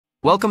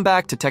Welcome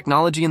back to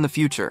Technology in the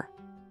Future.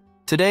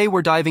 Today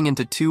we're diving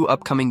into two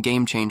upcoming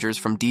game changers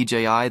from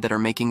DJI that are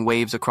making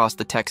waves across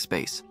the tech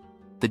space: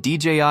 the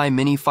DJI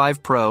Mini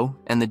 5 Pro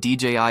and the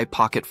DJI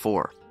Pocket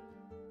 4.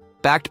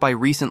 Backed by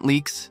recent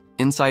leaks,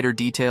 insider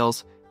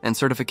details, and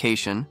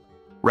certification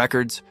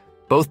records,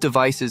 both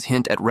devices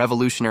hint at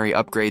revolutionary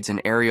upgrades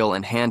in aerial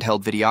and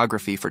handheld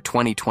videography for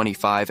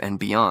 2025 and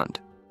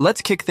beyond.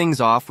 Let's kick things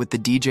off with the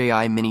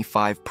DJI Mini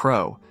 5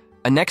 Pro,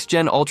 a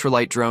next-gen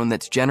ultralight drone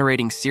that's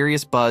generating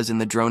serious buzz in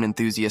the drone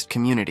enthusiast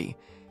community.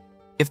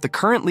 If the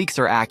current leaks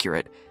are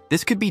accurate,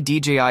 this could be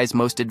DJI's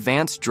most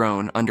advanced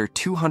drone under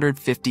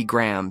 250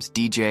 grams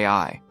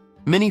DJI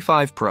Mini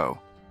 5 Pro.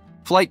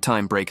 Flight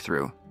time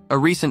breakthrough. A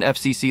recent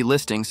FCC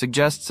listing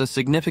suggests a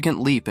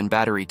significant leap in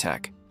battery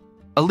tech.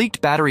 A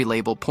leaked battery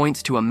label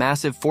points to a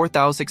massive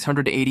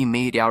 4,680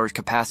 mAh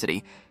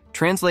capacity,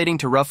 translating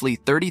to roughly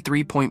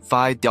 33.5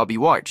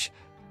 kWh,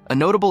 a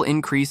notable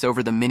increase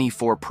over the Mini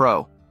 4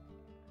 Pro.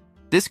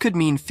 This could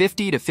mean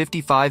 50 to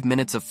 55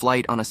 minutes of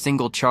flight on a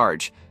single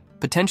charge,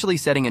 potentially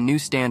setting a new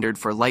standard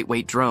for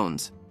lightweight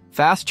drones.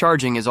 Fast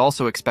charging is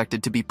also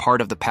expected to be part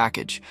of the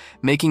package,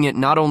 making it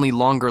not only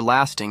longer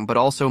lasting but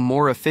also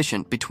more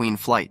efficient between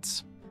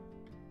flights.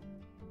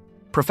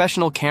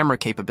 Professional camera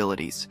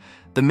capabilities.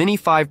 The Mini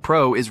 5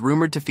 Pro is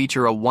rumored to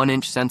feature a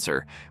 1-inch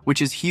sensor,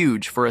 which is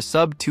huge for a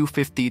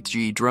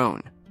sub-250G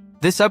drone.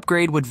 This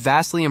upgrade would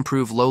vastly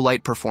improve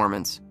low-light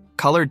performance,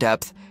 color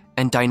depth,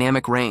 and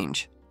dynamic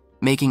range,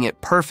 making it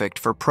perfect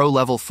for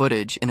pro-level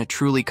footage in a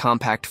truly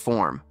compact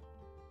form.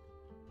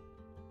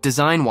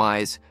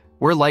 Design-wise,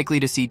 we're likely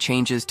to see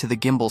changes to the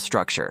gimbal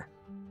structure.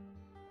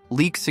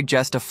 Leaks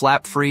suggest a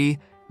flap-free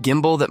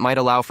gimbal that might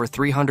allow for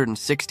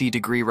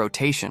 360-degree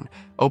rotation,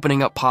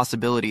 opening up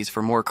possibilities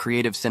for more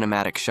creative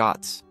cinematic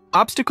shots.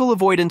 Obstacle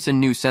avoidance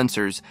and new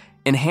sensors.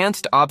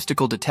 Enhanced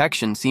obstacle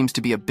detection seems to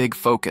be a big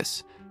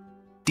focus.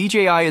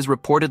 DJI is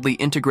reportedly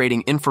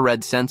integrating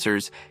infrared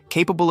sensors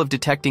capable of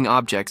detecting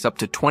objects up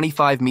to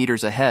 25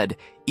 meters ahead,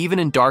 even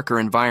in darker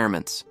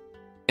environments.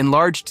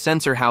 Enlarged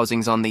sensor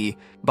housings on the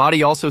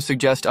body also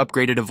suggest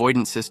upgraded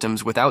avoidance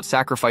systems without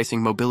sacrificing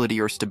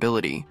mobility or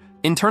stability.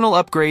 Internal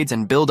upgrades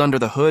and build under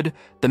the hood.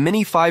 The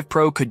Mini 5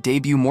 Pro could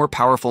debut more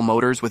powerful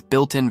motors with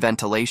built-in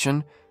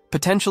ventilation,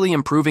 potentially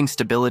improving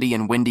stability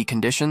in windy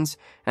conditions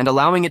and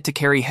allowing it to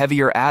carry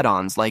heavier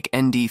add-ons like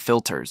ND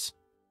filters.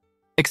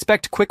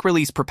 Expect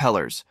quick-release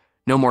propellers,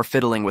 no more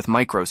fiddling with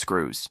micro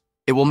screws.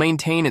 It will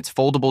maintain its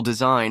foldable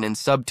design and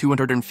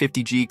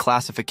sub-250G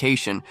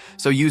classification,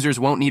 so users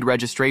won't need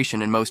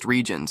registration in most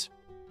regions.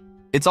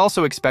 It's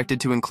also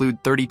expected to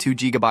include 32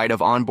 GB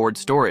of onboard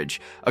storage,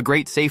 a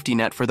great safety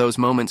net for those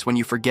moments when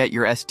you forget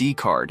your SD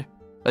card.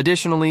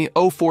 Additionally,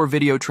 O4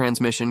 video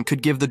transmission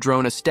could give the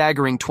drone a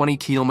staggering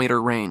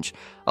 20-kilometer range,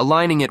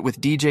 aligning it with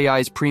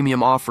DJI's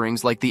premium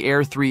offerings like the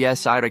Air 3S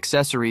side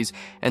accessories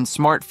and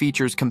smart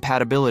features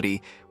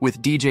compatibility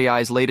with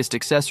DJI's latest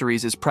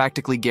accessories is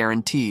practically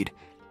guaranteed.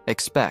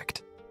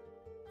 Expect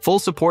full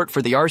support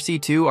for the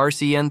RC2,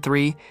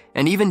 RCN3,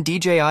 and even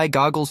DJI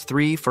Goggles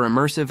 3 for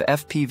immersive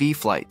FPV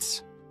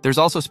flights. There's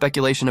also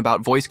speculation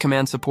about voice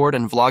command support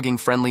and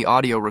vlogging-friendly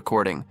audio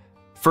recording,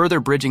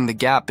 further bridging the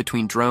gap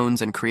between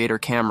drones and creator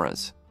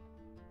cameras.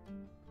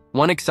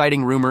 One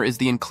exciting rumor is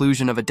the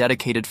inclusion of a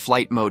dedicated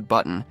flight mode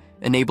button,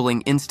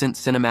 enabling instant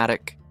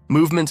cinematic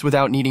movements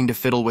without needing to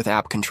fiddle with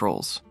app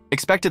controls.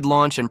 Expected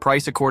launch and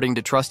price. According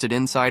to trusted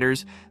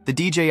insiders, the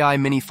DJI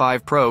Mini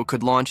 5 Pro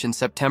could launch in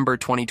September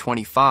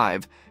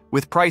 2025,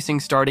 with pricing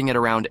starting at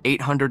around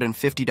 $850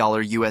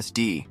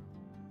 USD.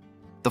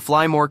 The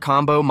Fly More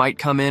combo might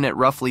come in at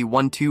roughly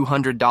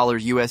 $200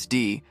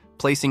 USD,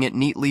 placing it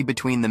neatly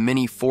between the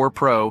Mini 4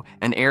 Pro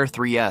and Air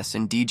 3S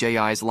in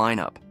DJI's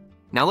lineup.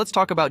 Now let's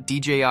talk about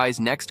DJI's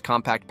next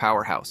compact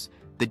powerhouse,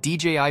 the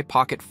DJI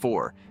Pocket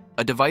 4,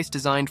 a device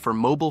designed for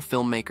mobile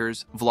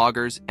filmmakers,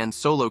 vloggers, and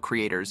solo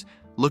creators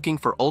looking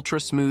for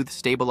ultra-smooth,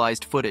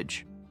 stabilized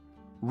footage.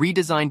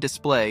 Redesigned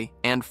display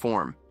and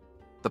form.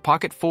 The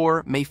Pocket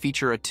 4 may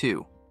feature a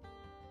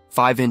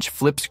 2.5-inch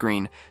flip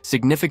screen,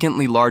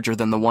 significantly larger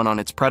than the one on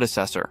its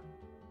predecessor.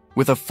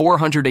 With a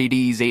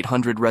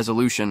 480x800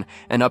 resolution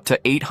and up to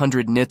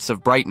 800 nits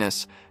of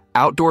brightness,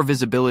 outdoor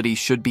visibility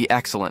should be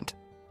excellent,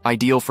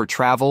 ideal for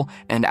travel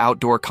and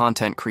outdoor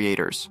content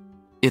creators.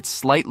 Its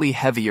slightly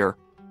heavier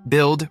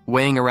build,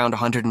 weighing around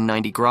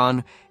 190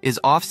 grams, is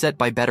offset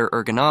by better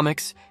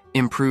ergonomics,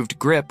 improved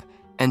grip,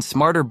 and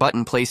smarter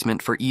button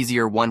placement for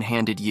easier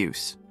one-handed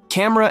use.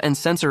 Camera and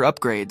sensor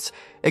upgrades.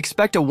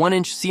 Expect a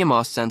 1-inch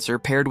CMOS sensor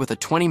paired with a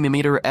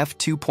 20mm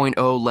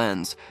f2.0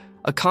 lens,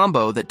 a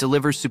combo that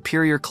delivers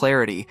superior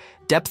clarity,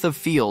 depth of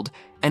field,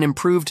 and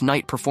improved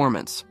night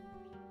performance.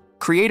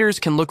 Creators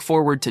can look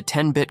forward to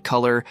 10-bit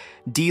color,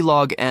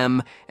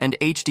 D-Log-M, and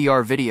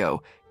HDR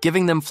video,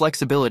 giving them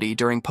flexibility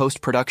during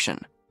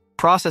post-production.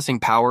 Processing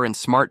power and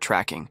smart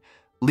tracking.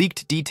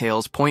 Leaked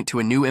details point to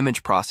a new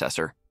image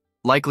processor,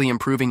 likely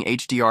improving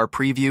HDR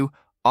preview,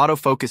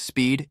 autofocus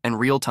speed, and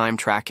real-time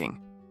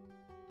tracking.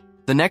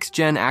 The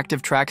next-gen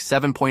ActiveTrack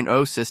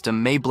 7.0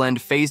 system may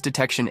blend phase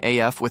detection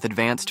AF with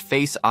advanced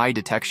face eye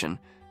detection,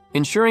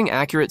 ensuring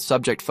accurate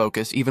subject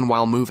focus even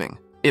while moving.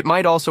 It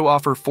might also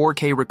offer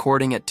 4K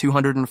recording at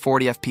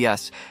 240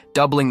 FPS,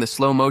 doubling the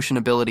slow motion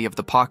ability of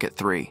the Pocket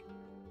 3.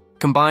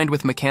 Combined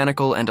with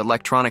mechanical and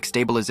electronic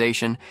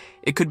stabilization,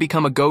 it could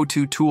become a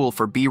go-to tool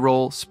for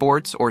B-roll,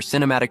 sports, or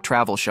cinematic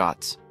travel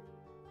shots.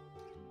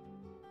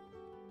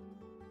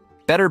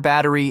 Better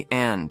battery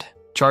and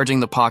charging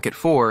the Pocket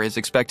 4 is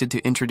expected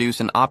to introduce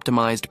an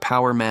optimized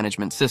power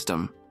management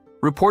system.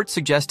 Reports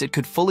suggest it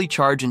could fully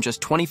charge in just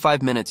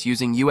 25 minutes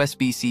using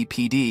USB-C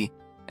PD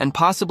and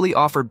possibly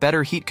offer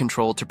better heat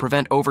control to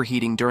prevent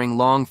overheating during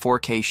long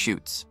 4K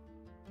shoots.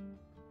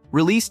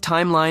 Release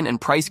timeline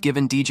and price.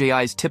 Given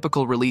DJI's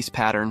typical release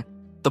pattern,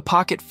 the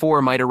Pocket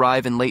 4 might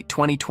arrive in late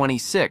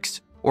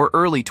 2026 or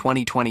early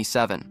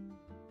 2027.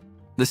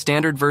 The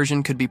standard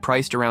version could be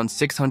priced around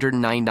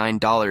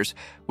 $699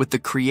 with the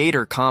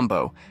Creator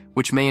Combo,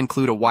 which may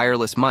include a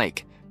wireless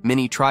mic,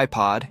 mini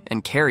tripod,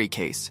 and carry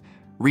case,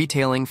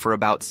 retailing for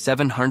about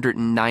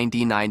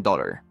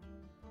 $799.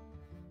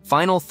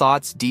 Final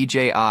thoughts.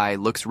 DJI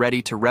looks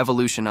ready to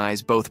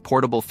revolutionize both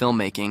portable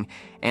filmmaking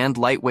and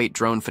lightweight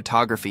drone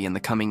photography in the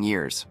coming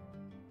years.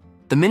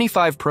 The Mini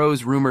 5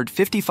 Pro's rumored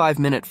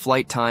 55-minute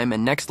flight time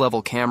and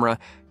next-level camera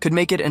could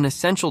make it an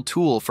essential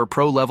tool for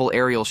pro-level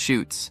aerial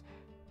shoots.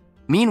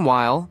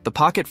 Meanwhile, the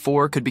Pocket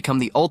 4 could become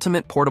the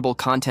ultimate portable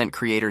content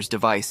creator's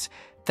device,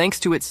 thanks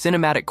to its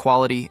cinematic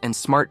quality and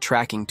smart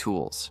tracking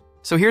tools.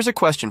 So here's a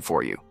question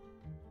for you.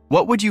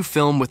 What would you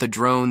film with a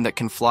drone that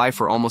can fly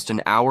for almost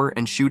an hour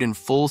and shoot in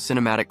full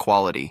cinematic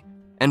quality?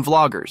 And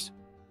vloggers,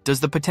 does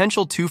the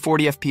potential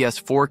 240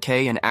 FPS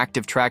 4K and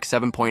Active Track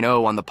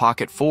 7.0 on the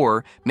Pocket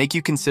 4 make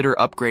you consider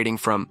upgrading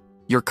from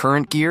your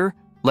current gear?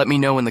 Let me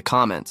know in the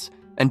comments.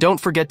 And don't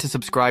forget to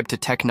subscribe to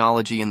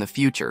Technology in the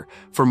Future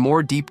for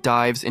more deep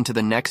dives into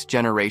the next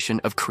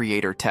generation of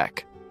creator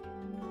tech.